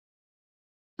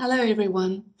Hello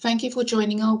everyone, thank you for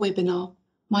joining our webinar.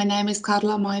 My name is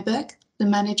Carla Mayberg, the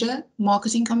Manager,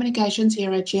 Marketing Communications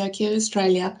here at GeoQ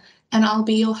Australia, and I'll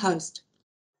be your host.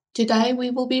 Today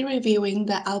we will be reviewing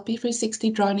the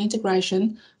LP360 drone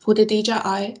integration for the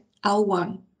DJI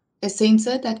L1, a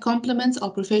sensor that complements our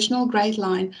professional-grade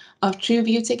line of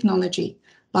TrueView technology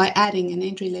by adding an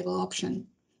entry-level option.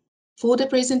 For the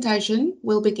presentation,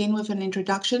 we'll begin with an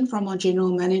introduction from our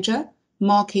General Manager,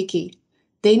 Mark Hickey.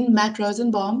 Then Matt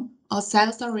Rosenbaum, our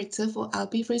Sales Director for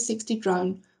LP360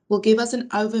 Drone, will give us an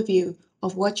overview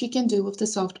of what you can do with the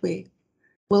software.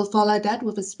 We'll follow that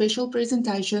with a special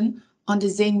presentation on the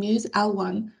ZenMuse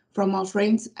L1 from our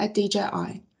friends at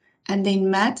DJI. And then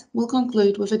Matt will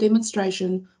conclude with a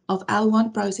demonstration of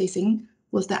L1 processing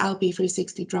with the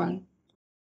LP360 drone.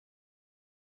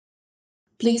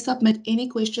 Please submit any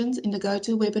questions in the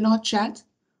GoToWebinar chat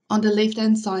on the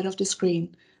left-hand side of the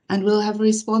screen, and we'll have a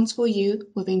response for you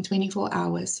within 24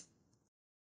 hours.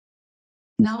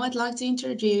 Now I'd like to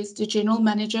introduce the General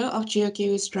Manager of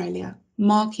GeoQ Australia,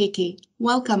 Mark Hickey.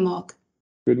 Welcome, Mark.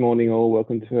 Good morning, all.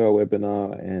 Welcome to our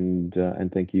webinar,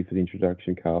 and thank you for the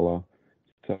introduction, Carla.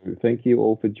 So thank you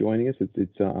all for joining us.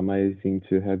 It's amazing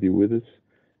to have you with us.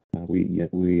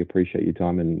 We appreciate your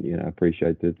time, and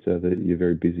appreciate that you're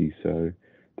very busy. So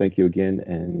thank you again,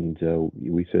 and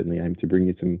we certainly aim to bring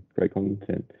you some great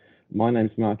content. My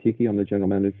name's Mark Hickey. I'm the General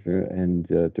Manager and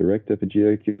Director for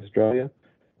GeoQ Australia.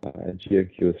 At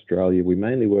GeoQ Australia, we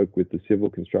mainly work with the civil,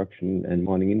 construction and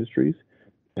mining industries,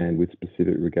 and with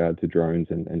specific regard to drones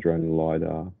and drone and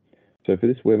LiDAR. So for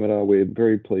this webinar, we're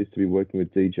very pleased to be working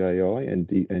with DJI and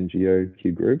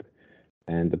GeoQ Group.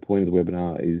 And the point of the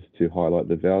webinar is to highlight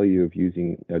the value of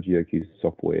using our GeoQ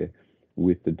software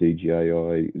with the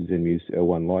DJI ZenMuse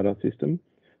L1 LiDAR system.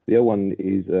 The L1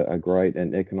 is a great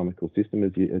and economical system,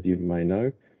 as you may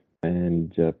know,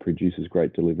 and produces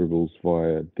great deliverables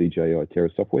via DJI Terra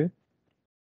software.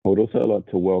 I would also like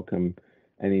to welcome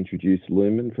and introduce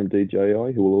Lumen from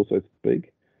DJI, who will also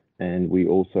speak. And we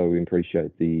also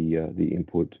appreciate the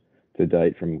input to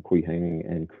date from Kui Heng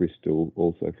and Crystal,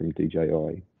 also from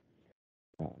DJI.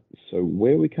 So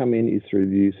where we come in is through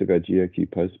the use of our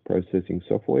GeoQ post-processing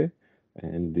software,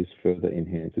 and this further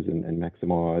enhances and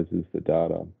maximizes the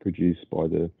data produced by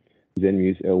the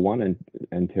ZenMuse L1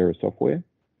 and Terra software.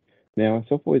 Now, our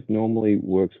software normally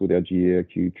works with our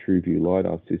GeoQ TrueView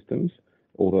LiDAR systems,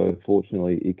 although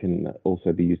fortunately it can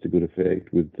also be used to good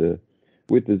effect with the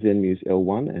ZenMuse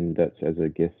L1, and that's as a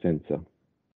guest sensor.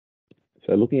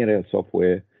 So looking at our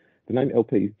software, the name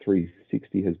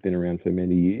LP360 has been around for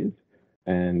many years,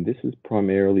 and this has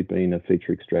primarily been a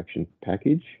feature extraction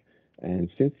package.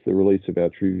 And since the release of our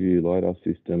TrueView LiDAR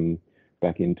system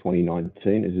back in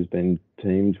 2019, it has been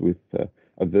teamed with a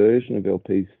version of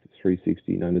LP360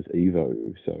 known as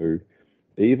EVO. So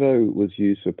EVO was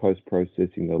used for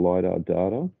post-processing the LiDAR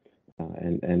data,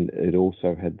 and it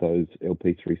also had those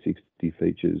LP360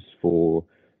 features for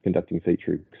conducting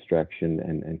feature extraction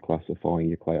and classifying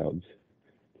your clouds.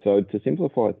 So to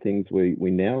simplify things, we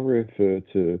now refer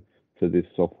to this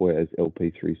software as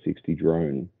LP360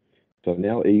 Drone. So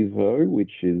now EVO,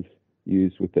 which is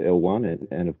used with the L1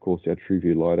 and of course our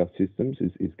TrueView LiDAR systems,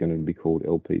 is going to be called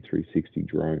LP360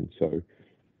 Drone. So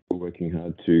we're working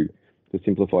hard to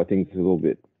simplify things a little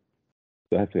bit.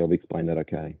 So hopefully I've explained that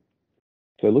okay.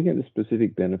 So looking at the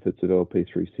specific benefits of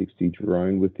LP360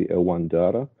 Drone with the L1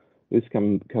 data, this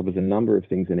covers a number of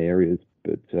things and areas,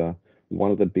 but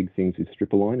one of the big things is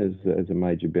strip align as a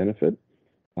major benefit.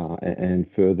 And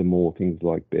furthermore, things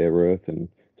like bare earth and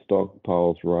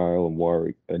stockpiles, rail and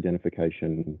wire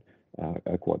identification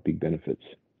are quite big benefits.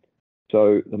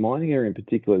 So the mining area in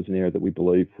particular is an area that we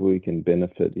believe we can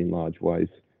benefit in large ways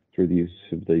through the use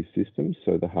of these systems,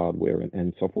 so the hardware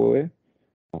and software.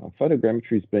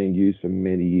 Photogrammetry has been used for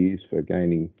many years for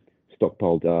gaining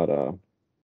stockpile data,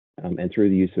 and through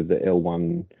the use of the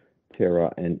L1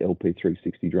 Terra and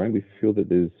LP360 Drone, we feel that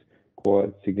there's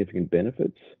quite significant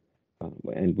benefits,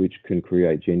 and which can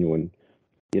create genuine,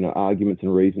 arguments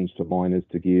and reasons for miners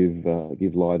to give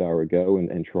LiDAR a go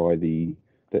and try the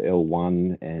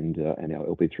L1 and our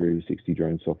LP360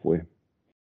 Drone software.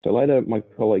 So later, my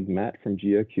colleague Matt from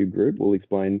GeoQ Group will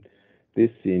explain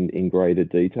this in greater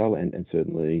detail, and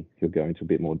certainly he'll go into a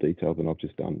bit more detail than I've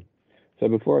just done. So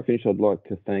before I finish, I'd like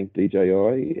to thank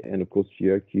DJI and of course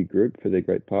GeoQ Group for their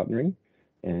great partnering,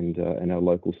 and our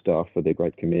local staff for their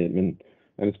great commitment,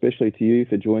 and especially to you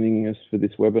for joining us for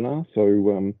this webinar.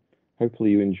 So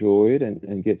hopefully you enjoy it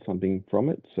and get something from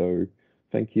it. So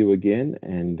thank you again,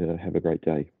 and have a great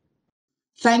day.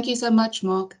 Thank you so much,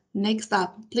 Mark. Next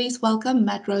up, please welcome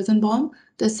Matt Rosenbaum,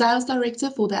 the Sales Director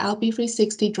for the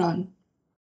LP360 Drone.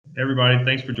 Hey everybody,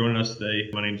 thanks for joining us today.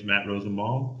 My name is Matt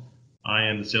Rosenbaum. I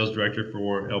am the sales director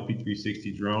for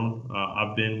LP360 Drone.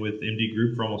 I've been with MD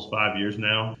Group for almost 5 years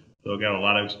now, so I've got a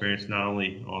lot of experience not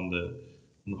only on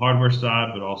the hardware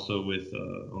side, but also with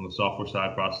on the software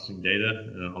side, processing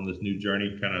data on this new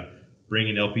journey, kind of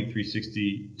bringing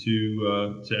LP360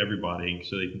 to everybody,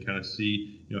 so they can kind of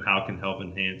see how it can help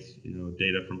enhance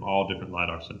data from all different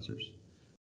lidar sensors.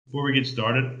 Before we get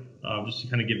started, just to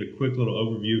kind of give a quick little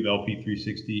overview of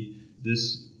LP360,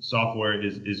 this software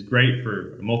is great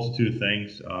for a multitude of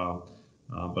things,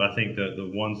 but I think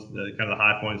the ones, kind of the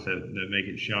high points that make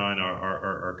it shine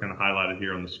are kind of highlighted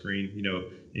here on the screen.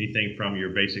 Anything from your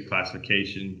basic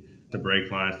classification to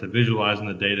break lines to visualizing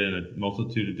the data in a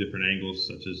multitude of different angles,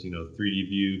 such as 3D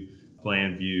view,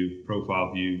 plan view,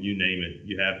 profile view, you name it.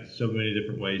 You have so many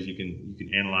different ways you can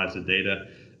analyze the data.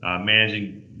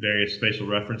 Managing various spatial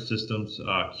reference systems,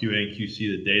 QA and QC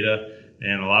the data,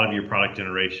 and a lot of your product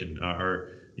generation.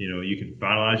 You can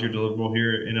finalize your deliverable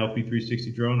here in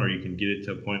LP360 Drone, or you can get it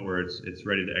to a point where it's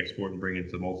ready to export and bring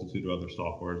it to a multitude of other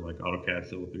softwares like AutoCAD,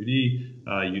 Civil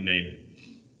 3D, you name it.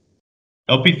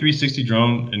 LP360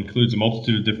 Drone includes a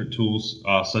multitude of different tools,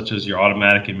 such as your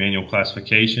automatic and manual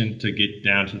classification to get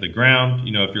down to the ground.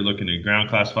 If you're looking to ground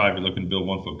classify, if you're looking to build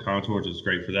 1-foot contours, it's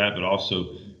great for that, but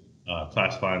also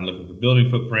classifying, looking for building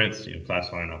footprints,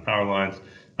 classifying our power lines,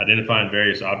 identifying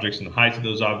various objects and the heights of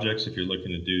those objects if you're looking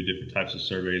to do different types of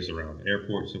surveys around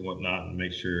airports and whatnot, and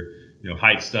make sure,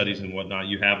 height studies and whatnot.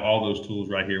 You have all those tools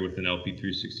right here within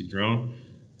LP360 Drone.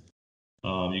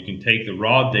 You can take the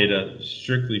raw data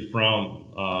strictly from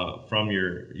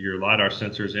your LiDAR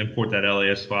sensors, import that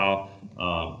LAS file,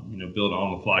 build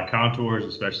on-the-fly contours,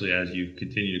 especially as you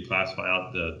continue to classify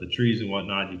out the trees and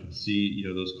whatnot. You can see,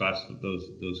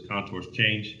 those contours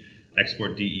change.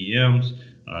 Export DEMs,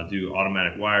 do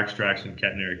automatic wire extraction,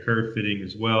 catenary curve fitting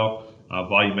as well,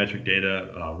 volumetric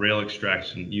data, rail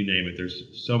extraction, you name it.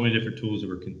 There's so many different tools that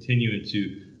we're continuing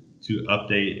to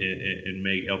update and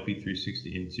make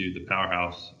LP360 into the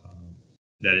powerhouse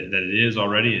that it is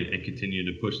already, and continue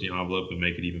to push the envelope and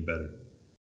make it even better.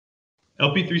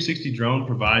 LP360 Drone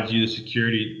provides you the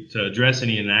security to address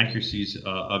any inaccuracies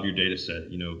of your data set.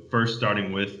 First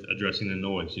starting with addressing the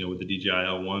noise. With the DJI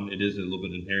L1, it is a little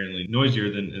bit inherently noisier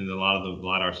than a lot of the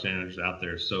LiDAR standards out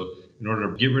there. So in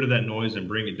order to get rid of that noise and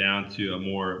bring it down to a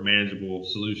more manageable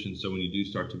solution, so when you do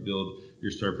start to build your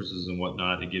surfaces and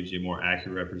whatnot, it gives you a more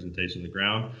accurate representation of the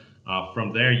ground.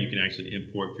 From there, you can actually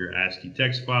import your ASCII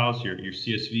text files, your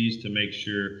CSVs, to make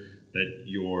sure that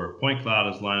your point cloud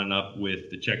is lining up with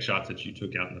the check shots that you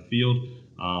took out in the field.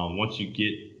 Once you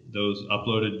get those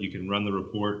uploaded, you can run the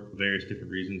report for various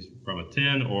different reasons, from a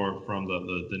 10 or from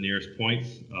the nearest points,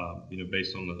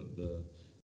 based on the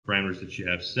parameters that you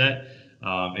have set.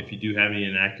 If you do have any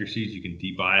inaccuracies, you can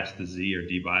debias the Z or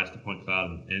debias the point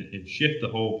cloud and shift the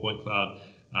whole point cloud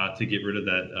to get rid of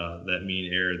that mean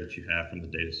error that you have from the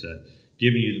data set,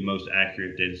 giving you the most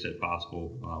accurate data set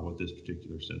possible with this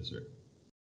particular sensor.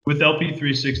 With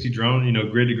LP360 Drone,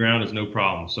 grid to ground is no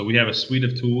problem. So we have a suite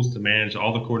of tools to manage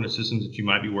all the coordinate systems that you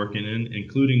might be working in,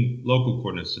 including local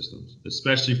coordinate systems,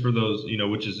 especially for those,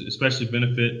 which is especially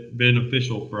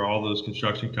beneficial for all those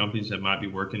construction companies that might be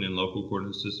working in local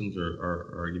coordinate systems,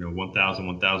 or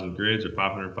 1,000 grids, or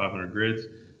 500 grids.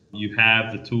 You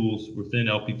have the tools within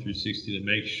LP360 to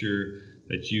make sure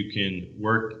that you can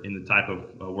work in the type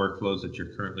of workflows that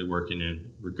you're currently working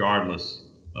in, regardless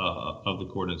of the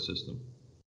coordinate system.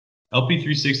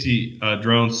 LP360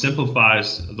 Drone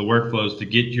simplifies the workflows to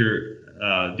get your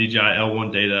DJI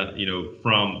L1 data,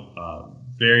 from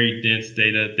very dense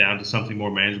data down to something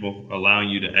more manageable, allowing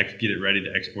you to get it ready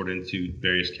to export into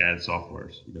various CAD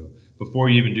softwares. Before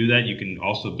you even do that, you can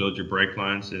also build your break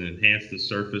lines and enhance the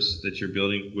surface that you're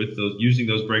building with using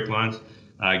those break lines.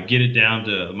 Get it down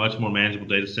to a much more manageable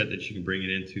data set that you can bring it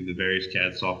into the various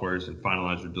CAD softwares and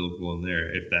finalize your deliverable in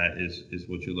there, if that is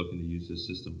what you're looking to use this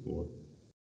system for.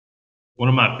 One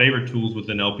of my favorite tools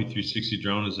within LP360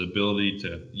 Drone is the ability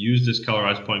to use this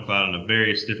colorized point cloud in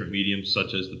various different mediums,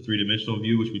 such as the three-dimensional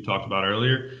view, which we talked about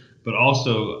earlier, but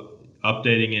also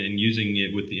updating it and using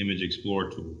it with the Image Explorer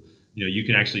tool. You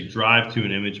can actually drive to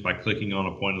an image by clicking on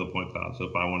a point of the point cloud. So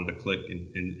if I wanted to click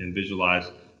and visualize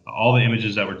all the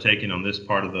images that were taken on this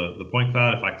part of the point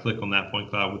cloud, if I click on that point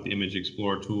cloud with the Image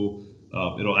Explorer tool,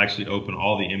 it'll actually open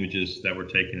all the images that were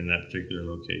taken in that particular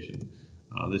location.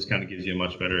 This kind of gives you a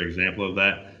much better example of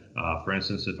that. For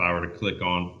instance, if I were to click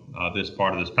on this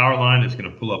part of this power line, it's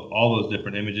going to pull up all those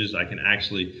different images. I can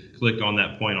actually click on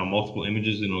that point on multiple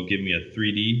images, and it'll give me a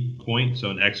 3D point, so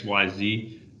an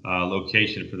XYZ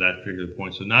location for that particular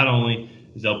point. So not only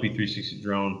is LP360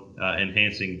 Drone,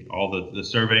 enhancing all the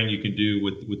surveying you can do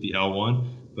with the L1,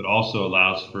 but also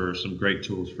allows for some great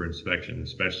tools for inspection,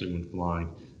 especially when flying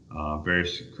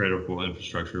various critical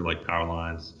infrastructure like power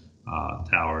lines,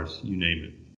 towers, you name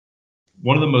it.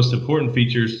 One of the most important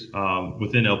features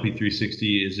within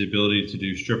LP360 is the ability to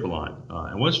do strip align.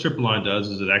 And what strip align does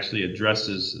is it actually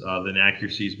addresses the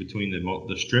inaccuracies between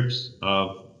the strips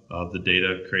of the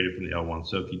data created from the L1.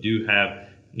 So if you do have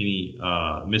any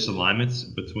misalignments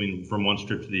from one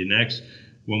strip to the next,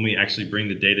 when we actually bring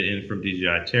the data in from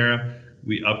DJI Terra,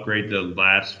 we upgrade the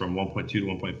last from 1.2 to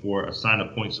 1.4, assign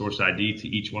a point source ID to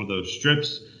each one of those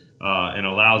strips, and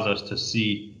allows us to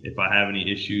see if I have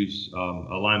any issues,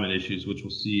 alignment issues, which we'll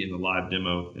see in the live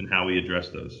demo and how we address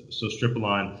those. So strip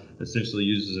align essentially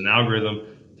uses an algorithm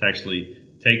to actually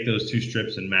take those two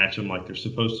strips and match them like they're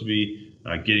supposed to be,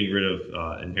 getting rid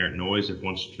of inherent noise if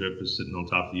one strip is sitting on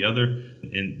top of the other.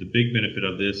 And the big benefit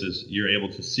of this is you're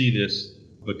able to see this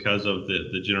because of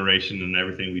the generation and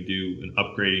everything we do and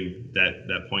upgrading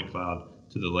that point cloud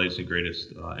to the latest and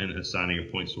greatest and assigning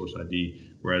a point source ID.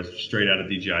 Whereas straight out of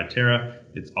DJI Terra,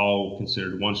 it's all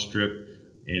considered one strip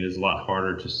and is a lot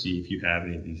harder to see if you have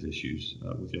any of these issues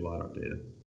with your LiDAR data.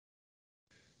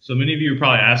 So many of you are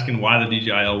probably asking why the DJI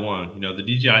L1. You know, the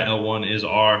DJI L1 is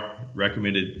our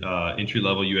recommended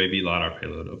entry-level UAV LiDAR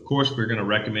payload. Of course, we're going to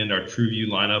recommend our TrueView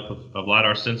lineup of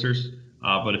LiDAR sensors.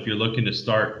 But if you're looking to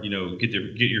start, get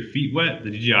your feet wet, the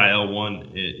DJI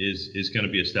L1 is going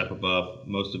to be a step above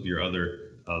most of your other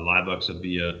LiBux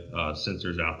Avia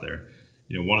sensors out there.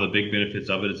 One of the big benefits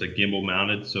of it is a gimbal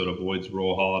mounted, so it avoids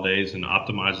roll holidays and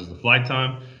optimizes the flight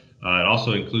time. It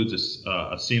also includes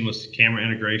a seamless camera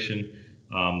integration,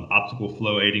 optical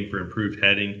flow aiding for improved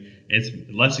heading, and it's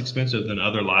less expensive than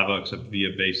other LiBux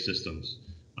Avia-based systems.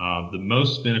 The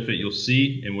most benefit you'll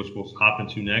see, and which we'll hop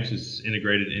into next, is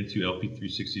integrated into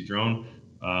LP360 Drone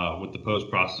with the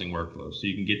post-processing workflow. So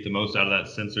you can get the most out of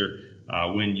that sensor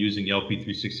when using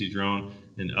LP360 Drone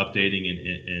and updating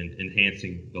and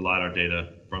enhancing the LiDAR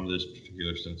data from this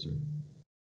particular sensor.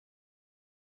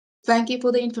 Thank you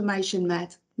for the information,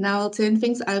 Matt. Now I'll turn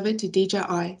things over to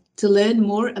DJI to learn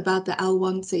more about the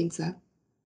L1 sensor.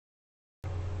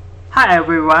 Hi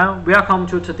everyone, welcome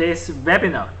to today's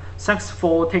webinar. Thanks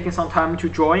for taking some time to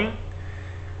join.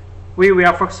 We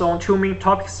will focus on two main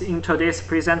topics in today's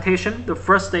presentation. The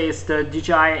first is the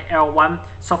DJI L1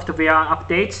 software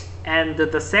update, and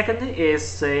the second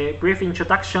is a brief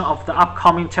introduction of the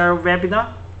upcoming Terra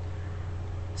webinar.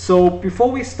 So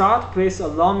before we start, please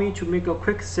allow me to make a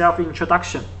quick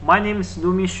self-introduction. My name is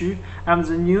Lumi Xu. I'm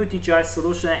the new DJI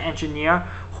solution engineer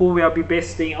who will be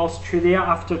based in Australia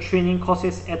after training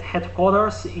courses at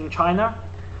headquarters in China.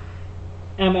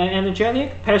 I'm an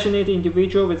energetic, passionate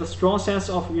individual with a strong sense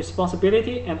of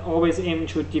responsibility and always aim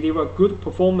to deliver good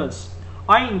performance.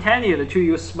 I intended to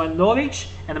use my knowledge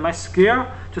and my skill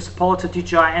to support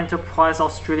DJI Enterprise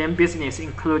Australian business,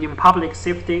 including public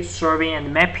safety, surveying,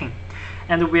 and mapping.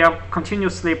 And we will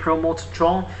continuously promote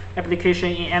drone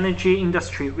application in energy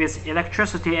industry with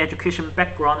electricity education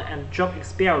background and job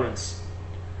experience.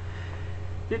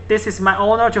 This is my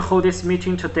honor to hold this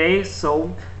meeting today,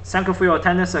 so thank you for your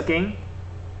attendance again.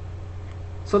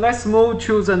 So let's move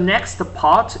to the next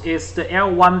part, is the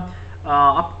L1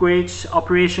 upgrade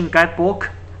operation guidebook.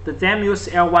 The DEMUS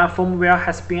L1 firmware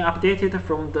has been updated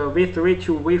from the V3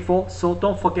 to V4, so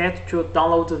don't forget to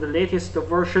download the latest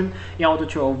version in order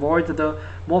to avoid the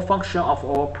malfunction of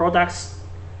our products.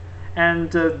 And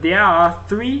there are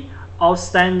three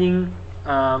outstanding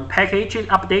package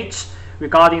updates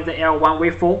regarding the L1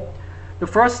 V4. The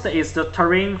first is the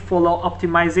terrain flow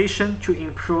optimization to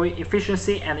improve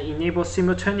efficiency and enable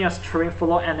simultaneous terrain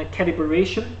flow and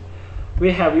calibration.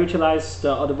 We have utilized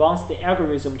the advanced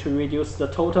algorithm to reduce the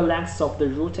total length of the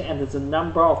route and the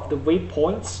number of the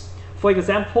waypoints. For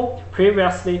example,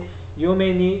 previously you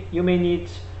may need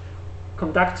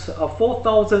conduct a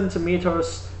 4,000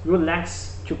 meters route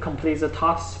length to complete the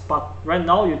task, but right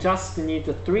now you just need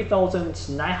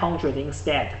 3,900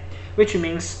 instead, which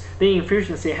means the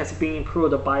efficiency has been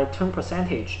improved by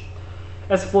 10%.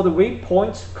 As for the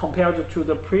waypoints, compared to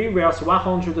the previous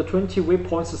 120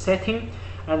 waypoints setting,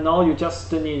 and now you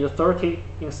just need 30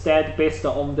 instead based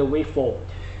on the wayfall,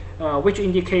 which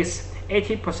indicates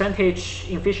 80%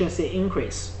 efficiency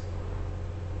increase.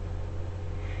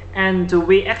 And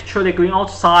we actually going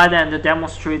outside and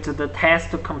demonstrate the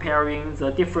test comparing the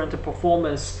different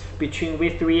performance between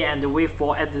V3 and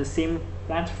V4 at the same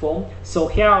platform. So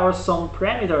here are some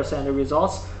parameters and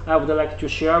results I would like to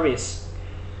share with.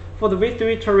 For the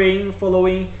V3 terrain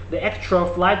following, the actual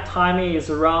flight time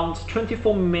is around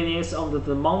 24 minutes on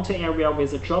the mountain area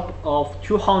with a drop of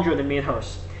 200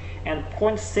 meters. and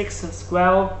 0.6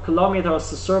 square kilometers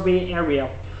survey area,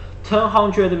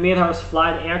 1,000 meters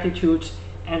flight altitude,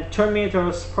 and 10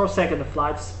 meters per second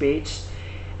flight speed.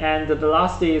 And the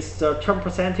last is the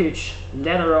 10%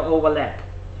 lateral overlap,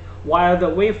 while the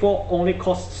waveform only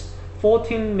costs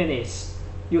 14 minutes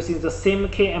using the same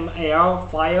KML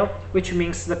file, which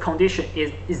means the condition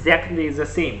is exactly the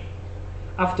same.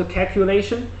 After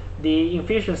calculation, the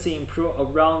efficiency improved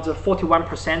around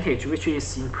 41%, which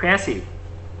is impressive.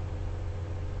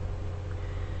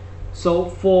 So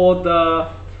for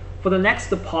the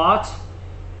next part,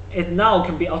 it now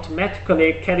can be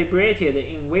automatically calibrated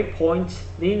in waypoint,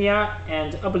 linear,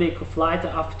 and oblique flight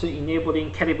after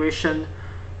enabling calibration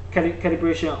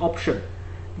option.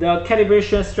 The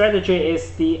calibration strategy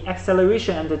is the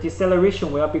acceleration and the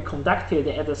deceleration will be conducted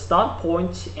at the start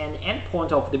point and end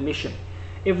point of the mission.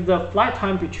 If the flight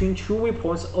time between two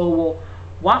waypoints over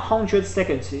 100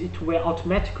 seconds, it will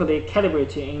automatically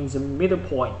calibrate in the middle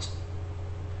point.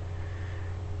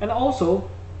 And also,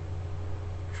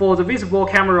 for the visible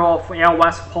camera of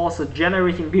L1 supports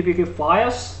generating PPK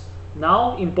files.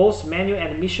 Now, in both manual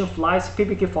and mission flights,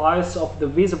 PPK files of the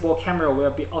visible camera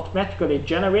will be automatically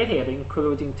generated,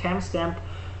 including timestamp,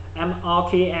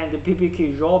 MRK, and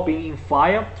PPK raw being in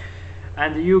file.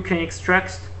 And you can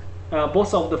extract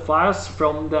both of the files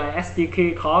from the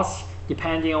SDK cards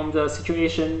depending on the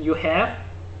situation you have.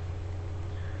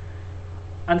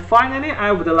 And finally,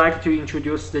 I would like to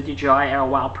introduce the DJI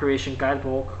L1 Operation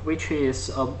Guidebook, which is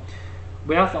a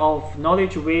wealth of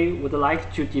knowledge we would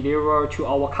like to deliver to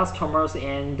our customers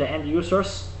and the end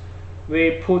users.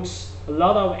 We put a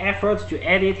lot of effort to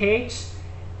edit it,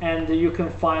 and you can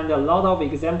find a lot of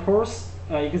examples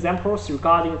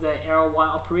regarding the L1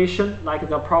 operation, like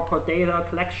the proper data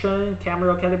collection,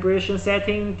 camera calibration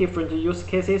setting, different use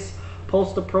cases,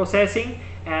 post-processing,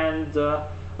 and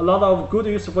a lot of good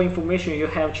useful information you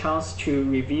have a chance to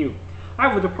review.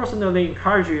 I would personally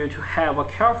encourage you to have a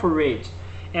careful read,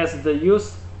 as the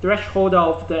use threshold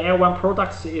of the L1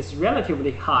 products is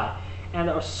relatively high, and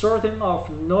a certain of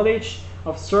knowledge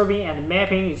of surveying and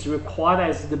mapping is required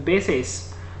as the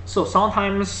basis. So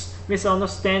sometimes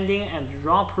misunderstanding and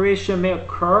wrong operation may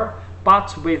occur,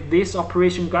 but with this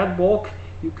operation guidebook,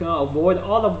 you can avoid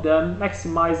all of them,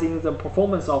 maximizing the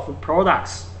performance of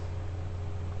products.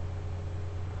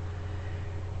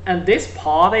 And this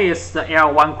part is the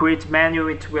L1 grid manual.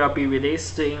 It will be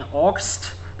released in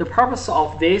August. The purpose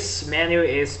of this manual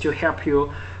is to help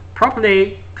you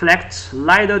properly collect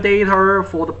LiDAR data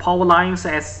for the power lines,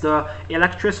 as the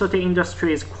electricity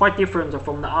industry is quite different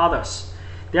from the others.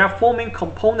 There are four main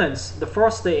components. The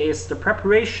first is the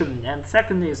preparation, and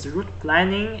second is route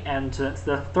planning, and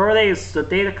the third is the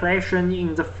data collection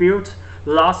in the field.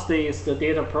 The last is the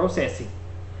data processing.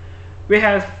 We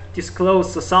have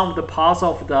disclosed some of the parts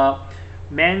of the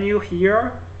menu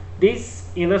here. These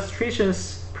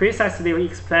illustrations precisely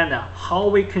explain how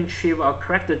we can achieve a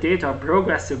correct data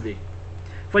progressively.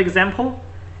 For example,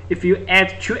 if you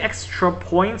add two extra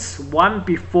points, one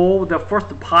before the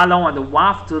first pylon and one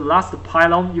after the last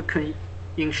pylon, you can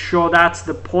ensure that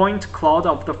the point cloud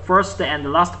of the first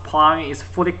and last pylon is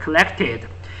fully collected,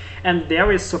 and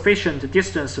there is sufficient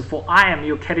distance for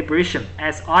IMU calibration,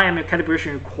 as IMU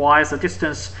calibration requires a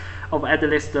distance of at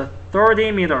least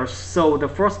 30 meters, so the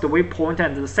first waypoint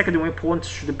and the second waypoint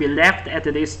should be left at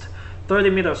least 30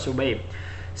 meters away.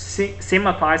 Same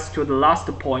applies to the last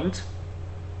point.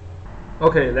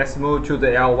 Okay, let's move to the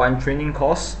L1 training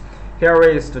course. Here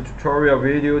is the tutorial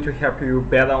video to help you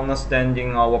better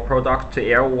understanding our product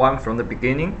L1 from the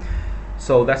beginning.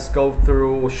 So let's go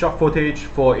through short footage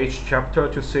for each chapter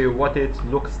to see what it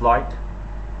looks like.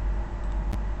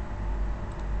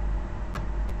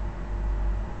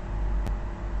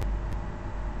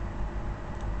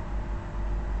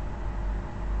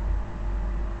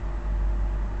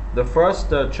 The first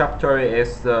chapter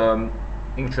is the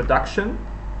introduction.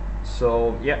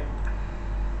 So yeah.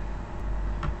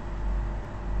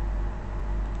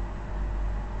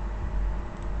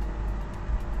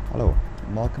 Hello,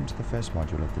 and welcome to the first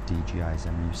module of the DJI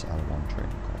Zenmuse L1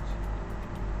 training course.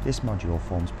 This module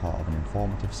forms part of an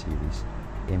informative series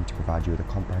aimed to provide you with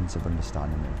a comprehensive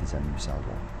understanding of the Zenmuse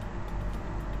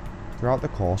L1. Throughout the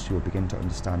course, you will begin to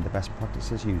understand the best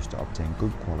practices used to obtain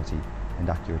good quality and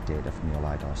accurate data from your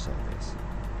LiDAR surveys.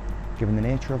 Given the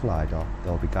nature of LiDAR,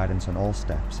 there will be guidance on all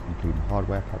steps, including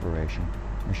hardware preparation,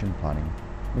 mission planning,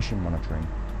 mission monitoring,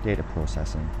 data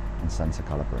processing, and sensor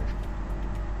calibration.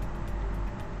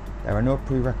 There are no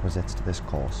prerequisites to this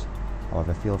course,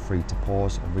 however feel free to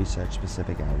pause and research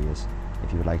specific areas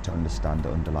if you would like to understand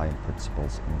the underlying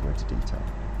principles in greater detail.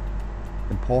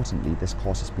 Importantly, this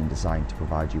course has been designed to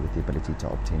provide you with the ability to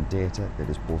obtain data that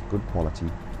is both good quality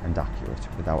and accurate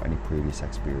without any previous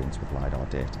experience with LiDAR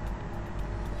data.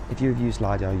 If you have used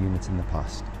LiDAR units in the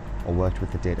past or worked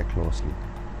with the data closely,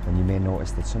 then you may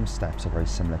notice that some steps are very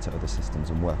similar to other systems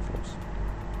and workflows.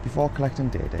 Before collecting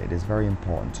data, it is very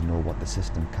important to know what the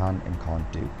system can and can't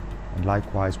do, and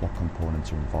likewise what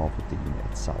components are involved with the unit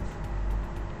itself.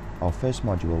 Our first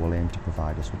module will aim to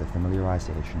provide us with a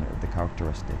familiarization of the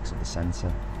characteristics of the sensor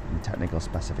and the technical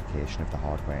specification of the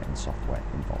hardware and software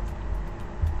involved.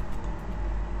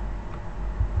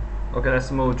 Okay,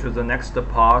 let's move to the next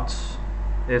part.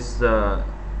 Is the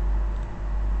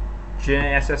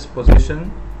GNSS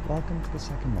position. Welcome to the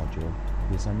second module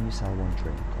of the ZEMUS L1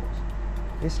 training course.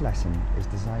 This lesson is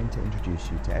designed to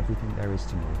introduce you to everything there is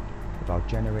to know about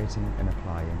generating and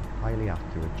applying highly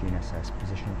accurate GNSS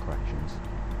positional corrections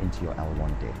into your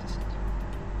L1 dataset.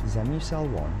 The ZEMUS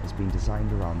L1 has been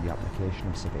designed around the application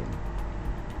of surveying.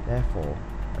 Therefore,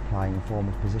 applying a form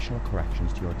of positional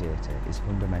corrections to your data is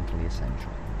fundamentally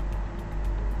essential.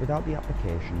 Without the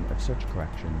application of such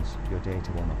corrections, your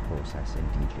data will not process in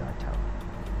DJI Terra.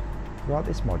 Throughout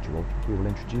this module, we will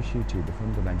introduce you to the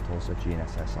fundamentals of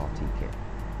GNSS RTK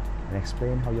and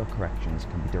explain how your corrections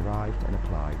can be derived and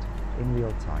applied in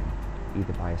real time,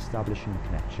 either by establishing a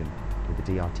connection with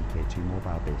the DRTK2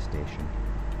 mobile base station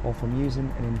or from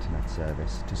using an internet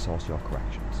service to source your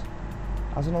corrections.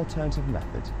 As an alternative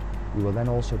method, we will then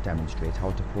also demonstrate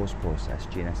how to post-process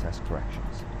GNSS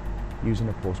corrections using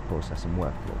a post-processing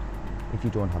workflow if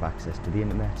you don't have access to the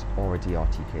internet or a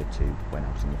DRTK2 when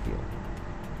out in the field.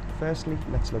 Firstly,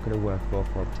 let's look at a workflow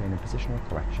for obtaining positional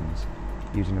corrections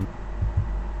using a...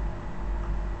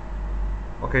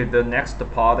 Okay, the next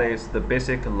part is the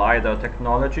basic LiDAR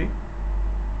technology.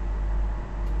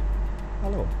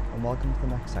 Hello, and welcome to the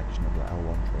next section of your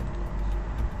L1 training course.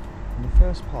 In the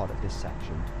first part of this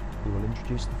section, we will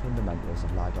introduce the fundamentals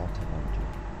of LiDAR technology,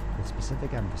 with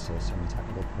specific emphasis on the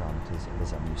technical parameters of the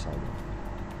ZEMUS L1.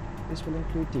 This will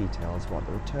include details about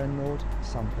the return mode,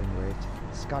 sampling rate,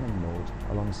 scanning mode,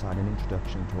 alongside an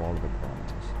introduction to all of the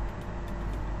parameters.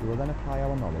 We will then apply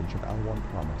our knowledge of L1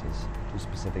 parameters to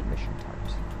specific mission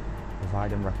types,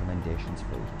 providing recommendations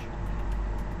for each.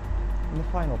 In the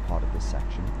final part of this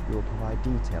section, we will provide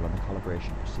detail on the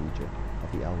calibration procedure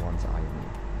of the L1's IME.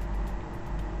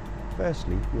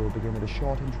 Firstly, we will begin with a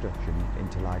short introduction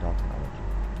into LiDAR technology.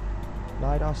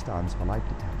 LiDAR stands for Light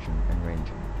Detection and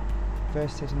Ranging,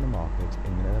 first hit in the market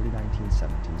in the early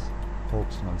 1970s,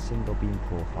 focusing on single beam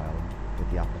profiling with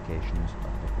the applications of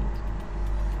photometry.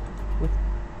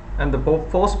 And the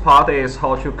fourth part is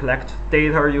how to collect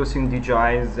data using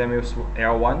DJI ZEMUS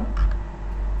L1.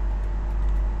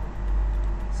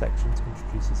 Section 2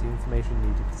 introduces the information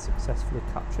needed to successfully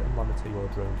capture and monitor your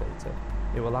drone data.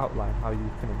 It will outline how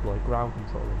you can employ ground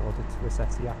control in order to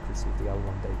assess the accuracy of the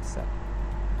L1 dataset.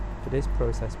 For this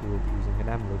process, we will be using an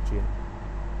MLID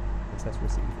GNSS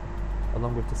receiver,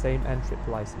 along with the same NTRIP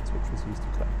license which was used to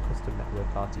collect custom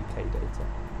network RTK data.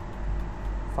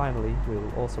 Finally, we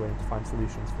will also aim to find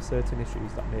solutions for certain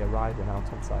issues that may arise when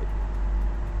out on site.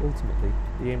 Ultimately,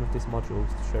 the aim of this module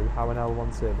is to show how an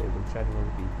L1 survey will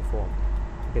generally be performed,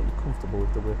 and get you comfortable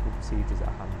with the working procedures at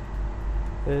hand.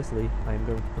 Firstly, I am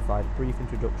going to provide a brief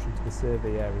introduction to the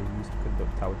survey area used to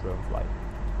conduct our drone flight.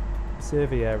 The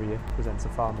survey area presents a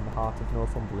farm in the heart of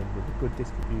Northumberland with a good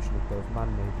distribution of both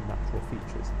man-made and natural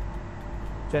features.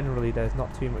 Generally, there is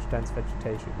not too much dense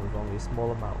vegetation, with only a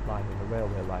small amount lining the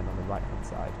railway line on the right-hand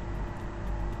side.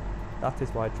 That is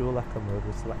why dual echo mode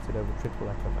was selected over triple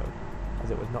echo mode,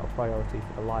 as it was not a priority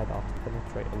for the LiDAR to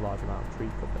penetrate a large amount of tree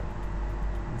cover.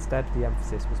 Instead, the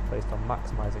emphasis was placed on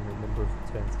maximising the number of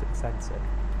returns to the sensor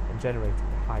and generating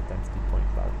a high-density point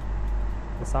cloud.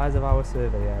 The size of our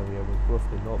survey area was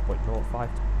roughly 0.05.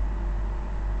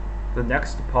 The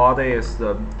next part is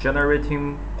the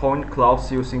generating point clouds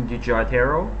using DJI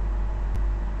Terra.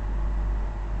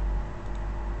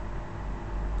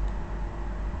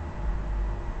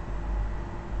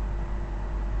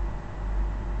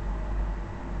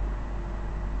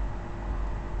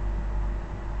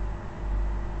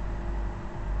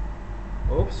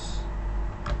 Oops.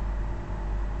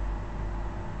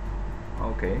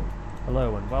 Okay.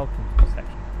 Hello and welcome to the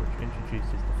section which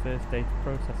introduces the first data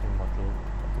processing module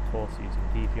of the course using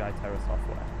DJI Terra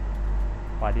software.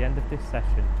 By the end of this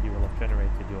session, you will have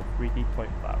generated your 3D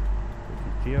point cloud, which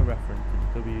is geo-referenced in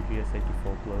the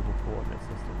WGS84 global coordinate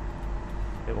system.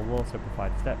 It will also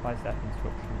provide step-by-step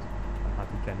instructions on how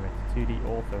to generate a 2D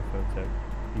ortho photo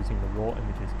using the raw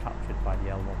images captured by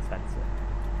the L1 sensor.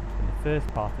 In the first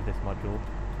part of this module,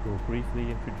 we will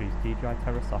briefly introduce DJI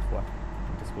Terra software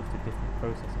and discuss the different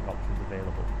processing options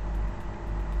available.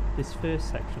 This first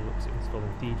section looks at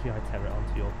installing DJI Terra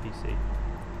onto your PC.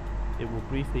 It will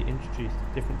briefly introduce the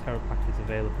different Terra packages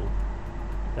available.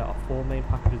 There are 4 main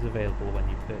packages available when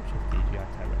you purchase DJI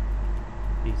Terra.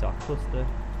 These are Cluster,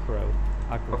 Pro,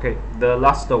 Agro. Okay, the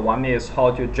last one is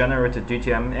how to generate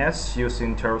DTMS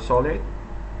using TerraSolid.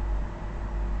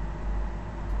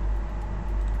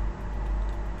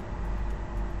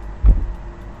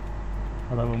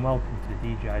 Hello and welcome to the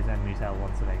DJI Zenmuse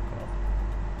L1 Surveying course.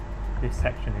 This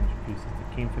section introduces the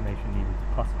key information needed to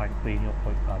classify and clean your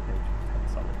point cloud data with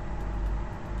TerraSolid.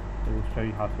 It will show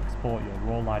you how to export your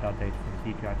raw LiDAR data from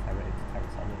DJI Terra into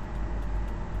TerraSolid.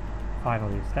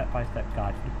 Finally, a step-by-step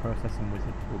guide for the processing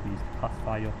wizard will be used to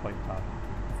classify your point cloud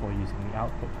before using the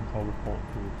output control report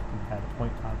tool to compare the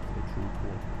point cloud to the true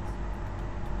coordinates.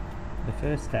 The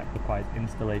first step requires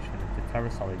installation of the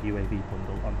TerraSolid UAV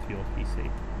bundle onto your PC.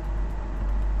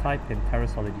 Type in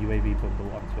TerraSolid UAV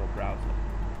bundle onto your browser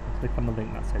and click on the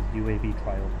link that says UAV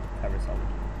trial TerraSolid.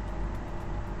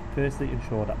 Firstly,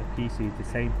 ensure that the PC is the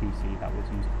same PC that was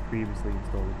used to previously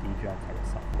install the DJI Terra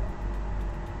software.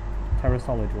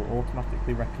 TerraSolid will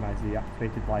automatically recognize the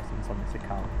activated license on this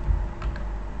account.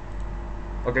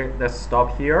 Okay, let's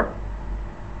stop here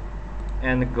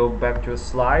and go back to the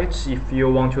slides. If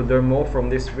you want to learn more from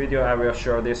this video, I will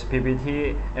share this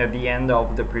PPT at the end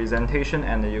of the presentation,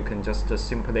 and you can just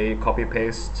simply copy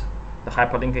paste the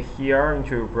hyperlink here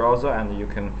into your browser and you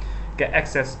can get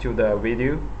access to the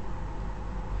video.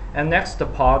 And next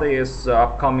part is the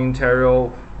upcoming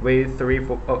Terra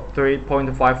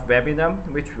V3.5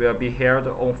 webinar, which will be held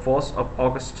on 4th of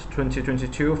August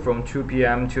 2022 from 2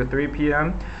 p.m. to 3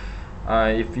 p.m.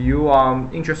 If you are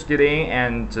interested in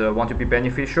and want to be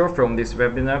beneficial from this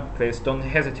webinar, please don't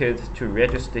hesitate to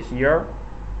register here.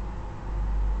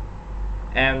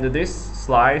 And this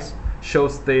slide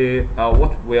shows the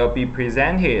what will be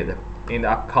presented in the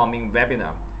upcoming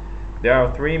webinar. There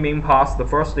are 3 main parts. The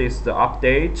first is the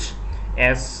update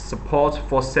as support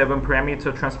for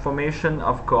 7-parameter transformation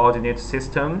of coordinate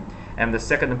system. And the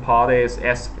second part is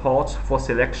as support for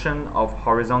selection of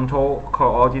horizontal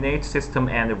coordinate system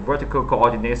and vertical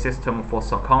coordinate system for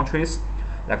some countries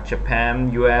like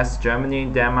Japan, US, Germany,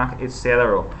 Denmark,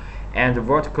 etc. And the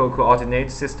vertical coordinate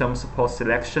system supports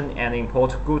selection and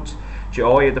import good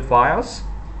GeoID files.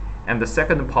 And the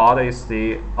second part is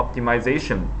the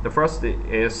optimization. The first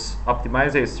is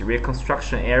optimizes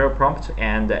reconstruction error prompt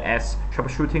and as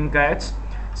troubleshooting guides.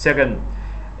 Second,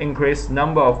 increase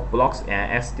number of blocks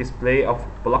and as display of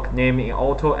block name in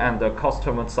auto and the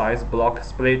custom size block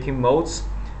splitting modes.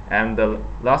 And the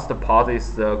last part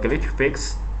is the glitch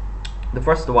fix. The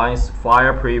first one is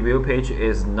file preview page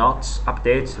is not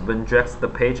updated when drags the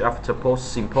page after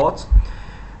post import.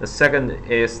 The second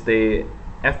is the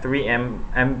F3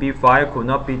 MB file could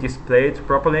not be displayed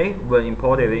properly when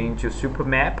imported into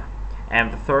SuperMap.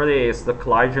 And the third is the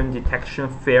collision detection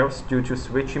fails due to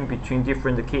switching between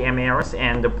different KMRs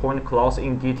and the point clouds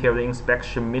in detailed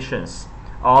inspection missions.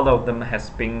 All of them has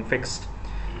been fixed.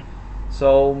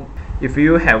 So if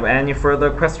you have any further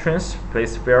questions,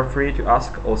 please feel free to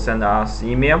ask or send us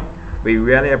email. We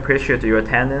really appreciate your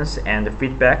attendance and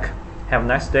feedback. Have a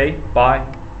nice day.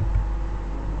 Bye.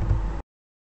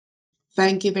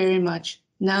 Thank you very much.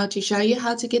 Now, to show you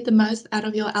how to get the most out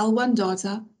of your L1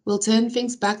 data, we'll turn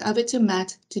things back over to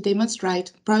Matt to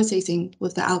demonstrate processing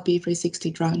with the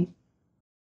LP360 drone.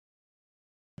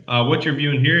 What you're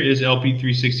viewing here is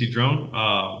LP360 Drone.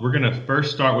 We're going to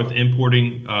first start with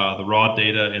importing the raw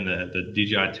data in the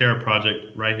DJI Terra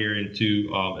project right here into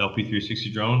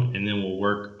LP360 Drone, and then we'll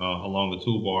work along the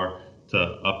toolbar to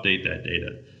update that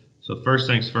data. So first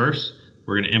things first,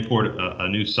 we're going to import a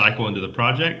new cycle into the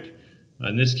project.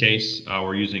 In this case,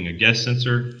 we're using a guest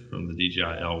sensor from the DJI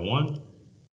L1.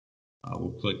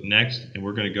 We'll click next, and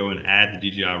we're going to go and add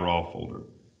the DJI raw folder.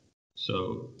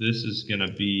 So this is going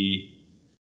to be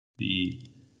the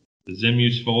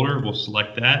Zenmuse folder. We'll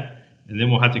select that, and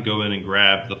then we'll have to go in and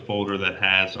grab the folder that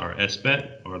has our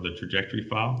SBET, or the trajectory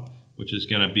file, which is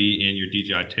going to be in your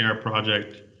DJI Terra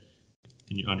project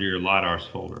under your LiDARs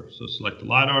folder. So select the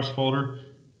LiDARs folder.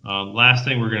 Last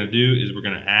thing we're going to do is we're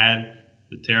going to add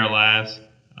the TerraLAS,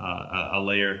 a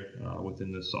layer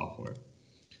within this software.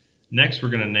 Next, we're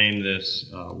going to name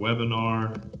this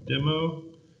webinar demo,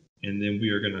 and then we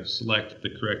are going to select the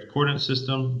correct coordinate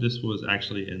system. This was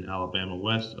actually in Alabama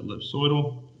West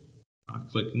ellipsoidal.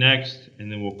 Click next,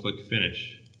 and then we'll click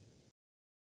finish.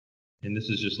 And this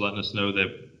is just letting us know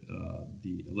that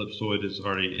the ellipsoid is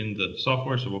already in the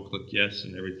software, so we'll click yes,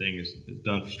 and everything is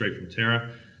done straight from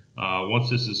Terra. Once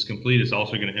this is complete, it's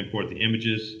also going to import the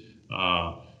images,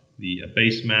 the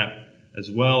base map,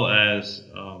 as well as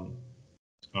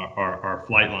our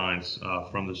flight lines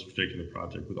from this particular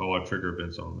project with all our trigger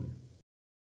events on there.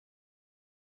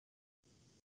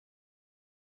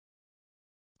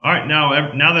 All right,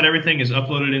 now that everything is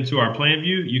uploaded into our plan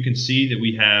view, you can see that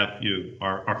we have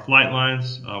our flight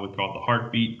lines. We call it the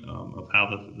heartbeat of how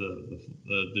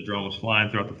the drone was flying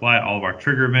throughout the flight, all of our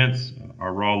trigger events,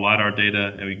 our raw LiDAR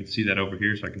data, and we can see that over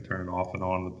here, so I can turn it off and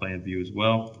on in the plan view as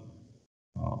well.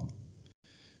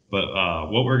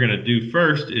 What we're going to do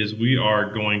first is we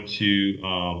are going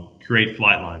to create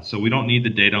flight lines. So we don't need the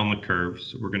data on the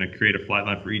curves. So we're going to create a flight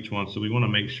line for each one. So we want to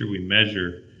make sure we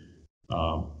measure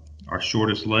our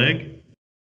shortest leg,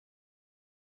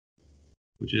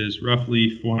 which is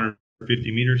roughly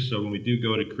 450 meters. So when we do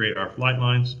go to create our flight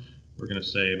lines, we're going to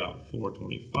say about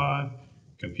 425,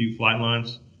 compute flight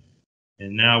lines.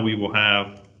 And now we will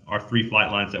have our 3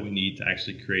 flight lines that we need to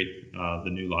actually create the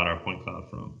new LiDAR point cloud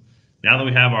from. Now that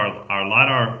we have our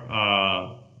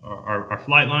LiDAR, our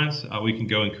flight lines, we can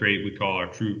go and create what we call our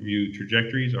true view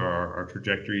trajectories, or our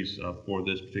trajectories for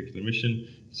this particular mission.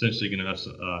 Essentially going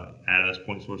to add us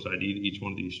point source ID to each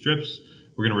one of these strips.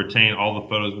 We're going to retain all the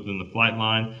photos within the flight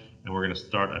line, and we're going to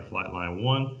start at flight line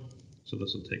 1. So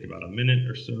this will take about a minute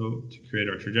or so to create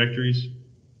our trajectories.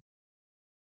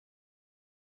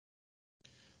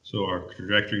 So our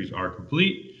trajectories are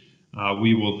complete.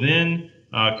 We will then,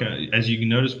 as you can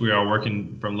notice, we are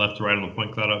working from left to right on the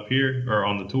point cloud up here, or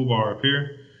on the toolbar up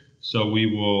here. So we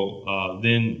will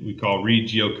then, we call read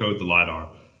geocode the LiDAR.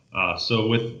 So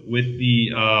with the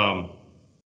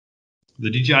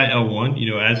DJI L1,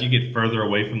 as you get further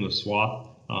away from the swath,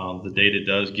 the data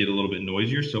does get a little bit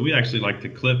noisier. So we actually like to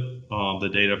clip the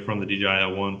data from the DJI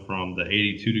L1 from the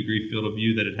 82-degree field of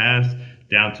view that it has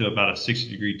down to about a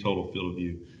 60-degree total field of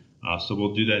view. So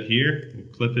we'll do that here. We'll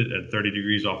clip it at 30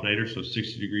 degrees off nadir, so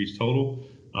 60 degrees total.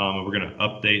 And we're going to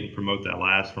update and promote that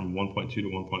last from 1.2 to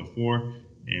 1.4,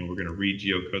 and we're going to read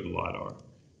geocode the LiDAR.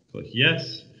 Click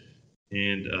yes,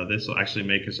 and this will actually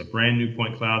make us a brand new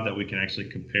point cloud that we can actually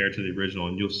compare to the original,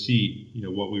 and you'll see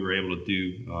what we were able to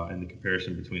do in the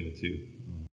comparison between the two,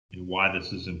 and why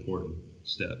this is important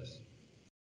steps.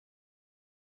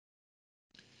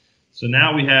 So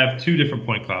now we have 2 different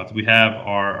point clouds. We have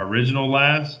our original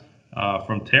LAS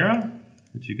from Terra,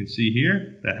 which you can see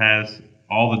here, that has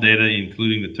all the data,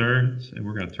 including the turns, and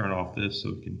we're going to turn off this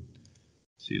so we can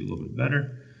see it a little bit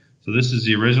better. So this is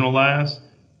the original LAS.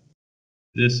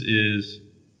 This is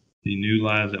the new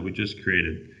LAS that we just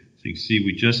created. So you can see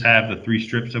we just have the 3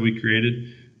 strips that we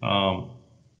created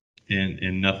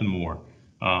and nothing more.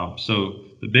 So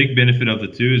the big benefit of the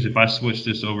 2 is if I switch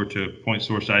this over to point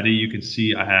source ID, you can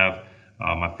see I have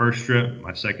my first strip,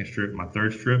 my second strip, my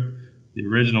third strip. The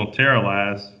original Terra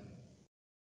LAS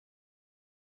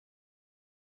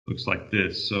looks like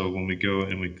this. So when we go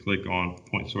and we click on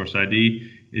point source ID,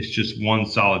 it's just one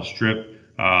solid strip.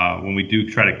 When we do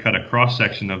try to cut a cross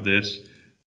section of this,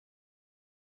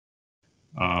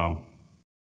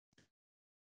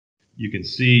 you can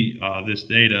see this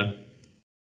data.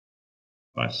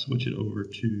 If I switch it over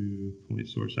to point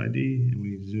source ID and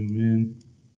we zoom in,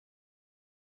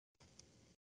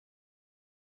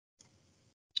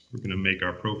 we're going to make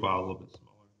our profile a little bit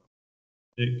smaller.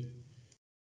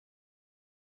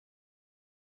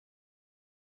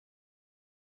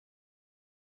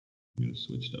 I'm going to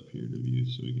switch it up here to view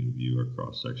so we can view our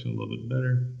cross section a little bit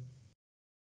better.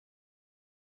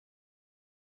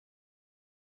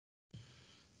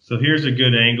 So here's a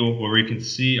good angle where we can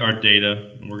see our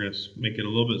data, and we're going to make it a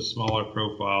little bit smaller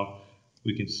profile.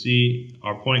 We can see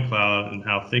our point cloud and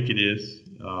how thick it is.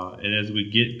 And as we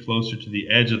get closer to the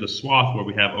edge of the swath where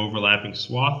we have overlapping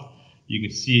swath, you can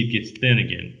see it gets thin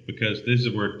again, because this is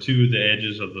where 2 of the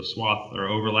edges of the swath are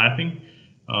overlapping.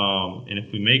 And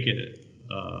if we make it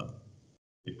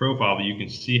a profile, you can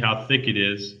see how thick it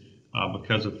is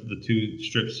because of the 2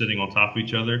 strips sitting on top of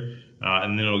each other.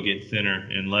 And then it'll get thinner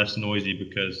and less noisy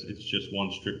because it's just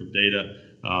one strip of data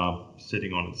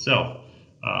sitting on itself.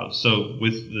 So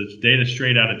with the data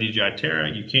straight out of DJI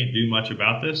Terra, you can't do much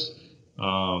about this.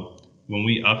 When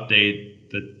we update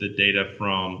the data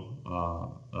from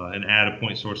and add a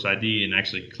point source ID and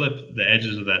actually clip the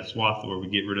edges of that swath where we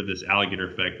get rid of this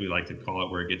alligator effect, we like to call it,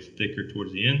 where it gets thicker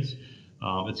towards the ends,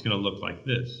 it's going to look like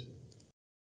this.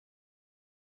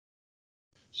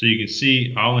 So you can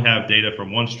see I only have data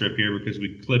from one strip here because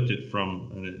we clipped it from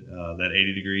that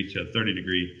 80 degree to 30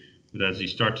 degree. But as you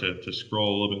start to scroll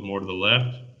a little bit more to the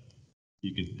left,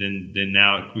 you can then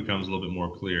now it becomes a little bit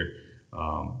more clear.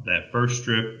 That first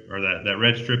strip, or that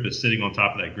red strip, is sitting on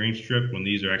top of that green strip when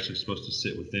these are actually supposed to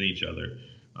sit within each other.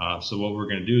 So what we're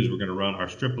going to do is we're going to run our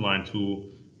strip align tool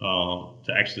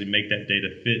to actually make that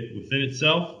data fit within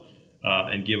itself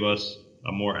and give us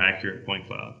a more accurate point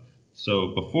cloud.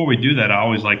 So before we do that, I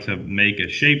always like to make a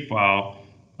shape file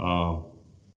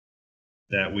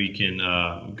that we can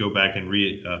go back and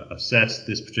reassess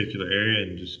this particular area,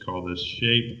 and just call this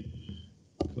shape.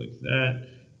 Click that,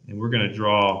 and we're going to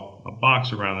draw a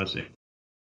box around this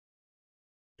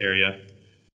area.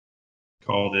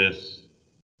 Call this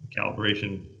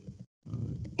calibration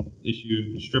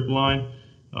issue strip line,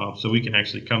 so we can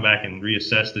actually come back and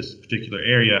reassess this particular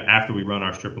area after we run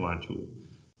our strip line tool.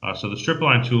 So the strip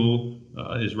line tool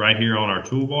is right here on our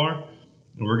toolbar,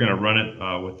 and we're going to run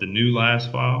it with the new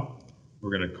last file.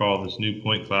 We're going to call this new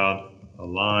point cloud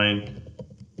align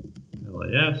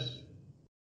LAS.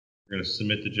 We're going to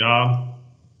submit the job,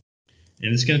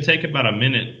 and it's going to take about a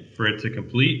minute for it to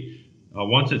complete.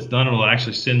 Once it's done, it'll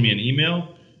actually send me an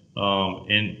email,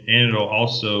 and it'll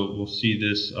also, we'll see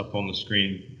this up on the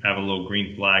screen, have a little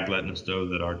green flag letting us know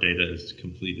that our data is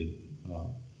completed.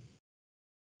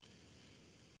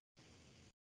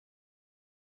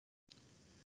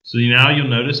 So now you'll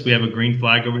notice we have a green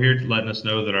flag over here letting us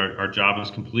know that our job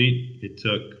is complete. It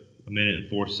took 1 minute and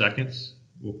 4 seconds.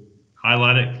 We'll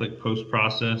highlight it, click post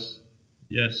process,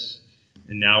 yes,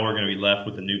 and now we're going to be left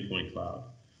with a new point cloud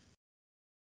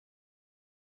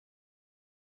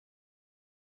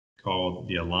called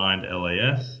the aligned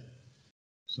LAS.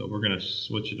 So we're going to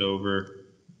switch it over,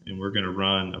 and we're going to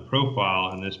run a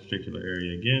profile in this particular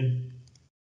area again.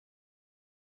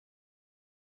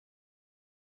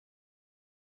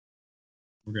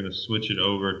 We're going to switch it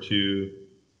over to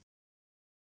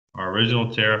our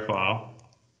original Terra file.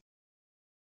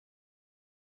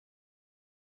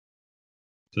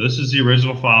 So this is the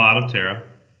original file out of Terra.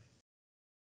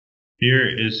 Here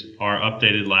is our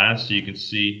updated LAS, so you can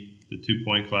see the 2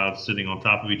 point clouds sitting on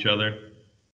top of each other.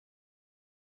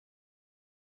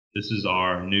 This is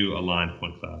our new aligned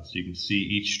point cloud. So you can see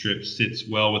each strip sits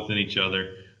well within each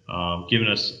other, giving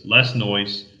us less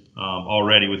noise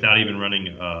already without even running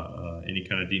any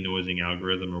kind of denoising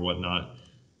algorithm or whatnot.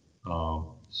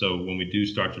 So when we do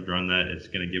start to run that, it's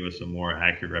going to give us a more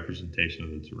accurate representation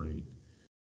of the terrain.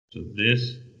 So this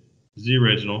is the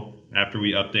original after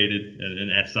we updated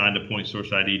and assigned a point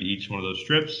source ID to each one of those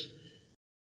strips.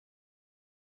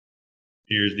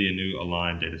 Here's the new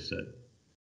aligned data set.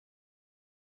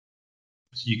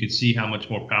 So you can see how much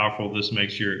more powerful this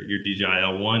makes your DJI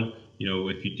L1. You know,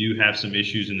 if you do have some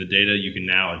issues in the data, you can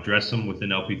now address them within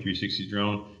LP360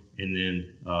 Drone. And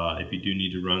then if you do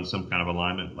need to run some kind of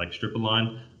alignment like strip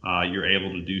align, you're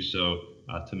able to do so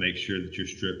to make sure that your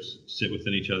strips sit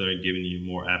within each other and giving you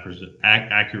more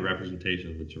accurate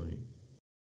representation of the terrain.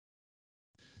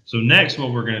 So next,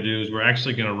 what we're going to do is we're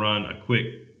actually going to run a quick,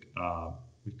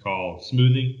 we call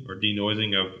smoothing or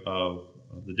denoising of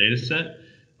the data set.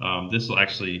 This will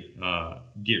actually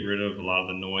get rid of a lot of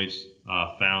the noise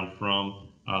found from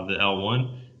the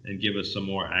L1 and give us some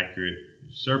more accurate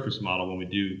surface model when we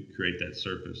do create that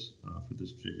surface for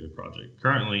this particular project.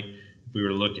 Currently, if we were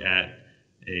to look at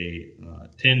a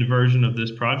tinned version of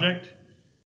this project,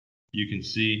 you can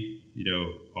see, you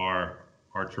know,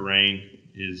 our terrain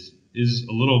is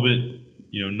a little bit,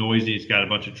 you know, noisy. It's got a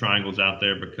bunch of triangles out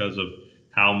there because of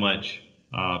how much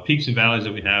peaks and valleys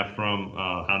that we have from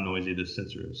how noisy this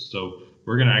sensor is. So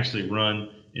we're going to actually run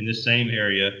in this same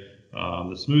area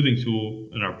the smoothing tool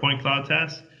in our point cloud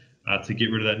task to get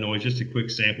rid of that noise. Just a quick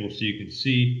sample so you can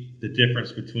see the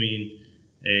difference between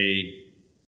a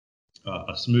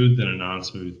smooth and a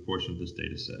non-smooth portion of this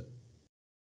data set.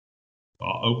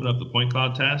 I'll open up the point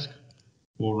cloud task.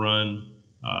 We'll run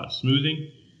smoothing,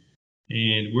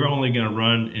 and we're only going to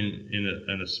run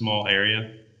in a small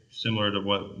area, similar to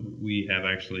what we have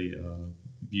actually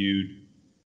viewed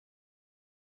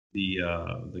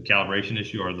the calibration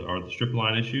issue or the strip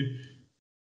line issue.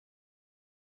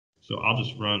 So I'll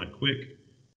just run a quick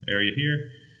area here,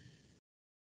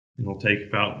 and it'll take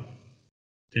about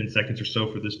 10 seconds or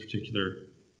so for this particular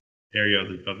area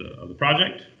of the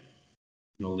project.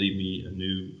 And it'll leave me a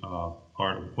new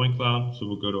part of the point cloud. So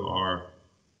we'll go to our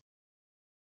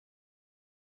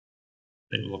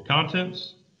table of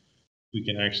contents. We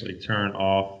can actually turn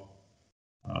off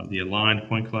the aligned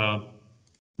point cloud.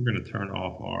 We're going to turn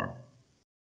off our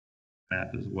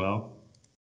map as well.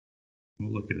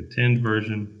 We'll look at a tinned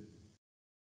version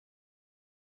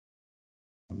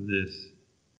of this.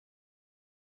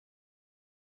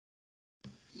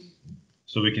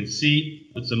 So we can see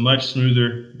it's a much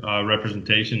smoother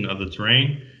representation of the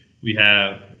terrain. We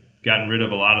have gotten rid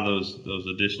of a lot of those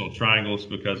additional triangles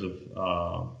because of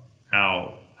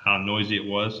how noisy it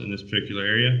was in this particular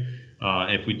area.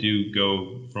 If we do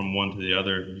go from one to the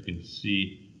other, you can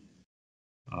see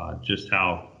just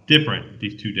how different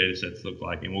these two data sets look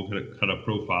like, and we'll cut a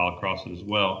profile across it as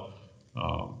well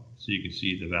so you can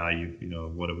see the value,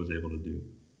 of what it was able to do.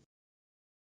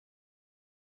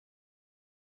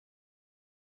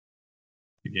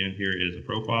 Again, here is a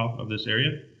profile of this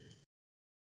area.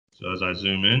 So as I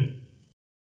zoom in,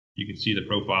 you can see the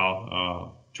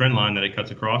profile trend line that it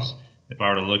cuts across. If I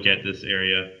were to look at this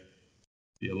area,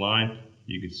 the align,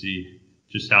 you can see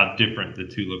just how different the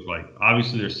two look like.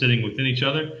 Obviously, they're sitting within each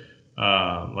other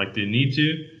like they need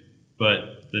to,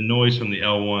 but the noise from the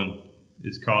L1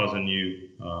 is causing you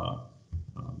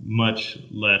much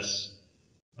less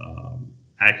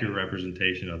accurate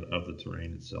representation of the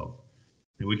terrain itself.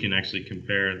 And we can actually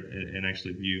compare and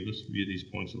actually view. Let's view these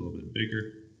points a little bit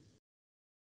bigger,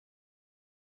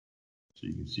 so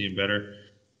you can see them better.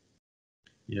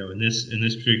 In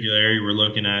this particular area, we're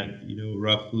looking at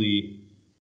roughly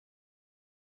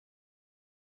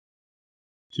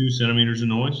 2 centimeters of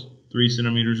noise, 3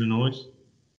 centimeters of noise,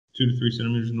 2 to 3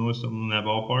 centimeters of noise, something in that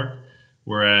ballpark.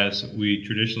 Whereas we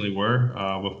traditionally were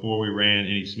before we ran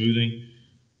any smoothing,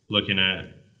 looking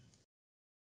at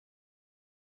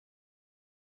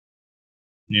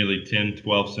nearly 10,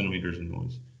 12 centimeters of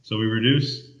noise. So we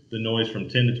reduced the noise from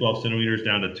 10 to 12 centimeters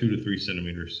down to 2 to 3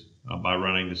 centimeters by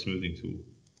running the smoothing tool.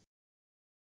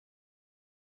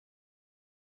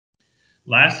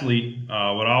 Lastly,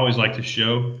 what I always like to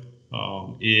show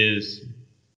is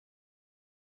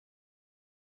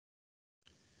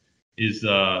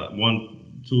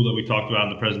one tool that we talked about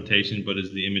in the presentation, but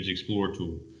is the Image Explorer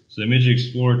tool. So the Image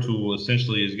Explorer tool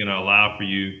essentially is going to allow for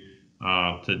you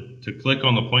to click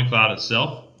on the point cloud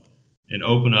itself and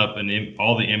open up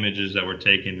all the images that were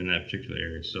taken in that particular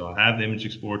area. So I have the Image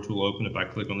Explorer tool open. If I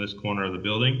click on this corner of the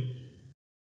building,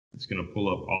 it's going to pull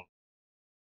up all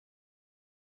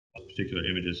particular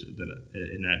images in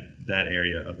that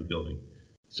area of the building.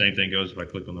 Same thing goes if I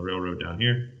click on the railroad down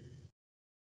here.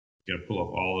 It's going to pull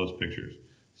up all those pictures.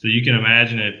 So you can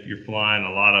imagine if you're flying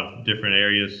a lot of different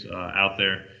areas out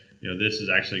there, this is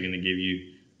actually going to give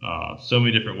you so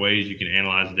many different ways you can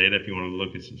analyze the data. If you want to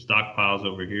look at some stockpiles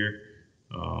over here,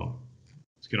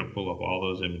 it's going to pull up all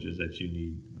those images that you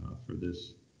need for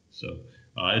this. So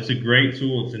it's a great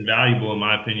tool. It's invaluable in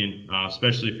my opinion,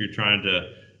 especially if you're trying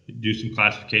to do some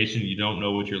classification. You don't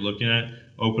know what you're looking at.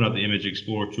 Open up the Image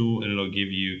Explorer tool and it'll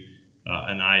give you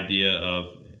an idea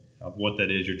of what that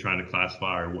is you're trying to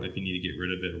classify, or if you need to get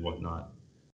rid of it or whatnot.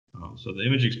 So the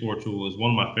Image Explorer tool is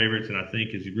one of my favorites, and I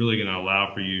think is really going to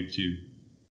allow for you to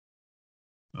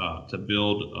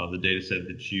build the data set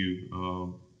that you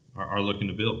are looking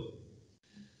to build.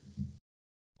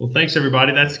 Well, thanks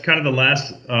everybody. That's kind of the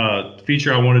last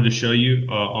feature I wanted to show you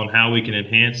on how we can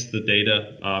enhance the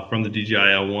data from the DJI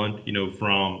L1.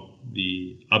 From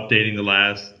the updating the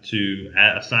LAS to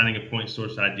assigning a point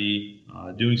source ID,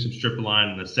 doing some strip align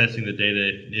and assessing the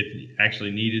data if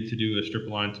actually needed to do a strip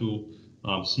align tool,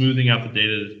 smoothing out the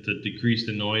data to decrease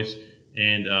the noise,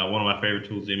 and one of my favorite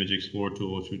tools, the Image Explorer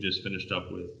tool, which we just finished up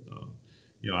with.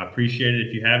 I appreciate it.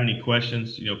 If you have any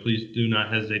questions, please do not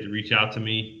hesitate to reach out to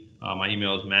me. My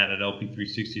email is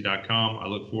matt@lp360.com. I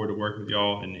look forward to working with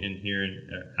y'all and hearing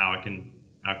how I can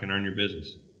earn your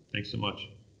business. Thanks so much.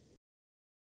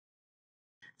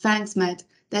 Thanks, Matt.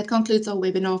 That concludes our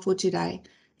webinar for today.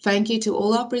 Thank you to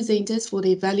all our presenters for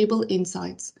their valuable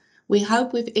insights. We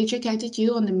hope we've educated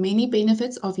you on the many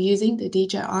benefits of using the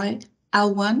DJI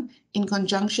L1 in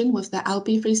conjunction with the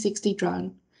LP360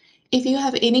 drone. If you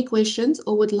have any questions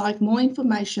or would like more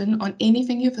information on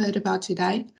anything you've heard about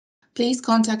today, please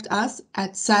contact us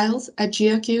at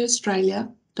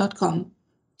sales@geoqaustralia.com.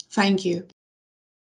 Thank you.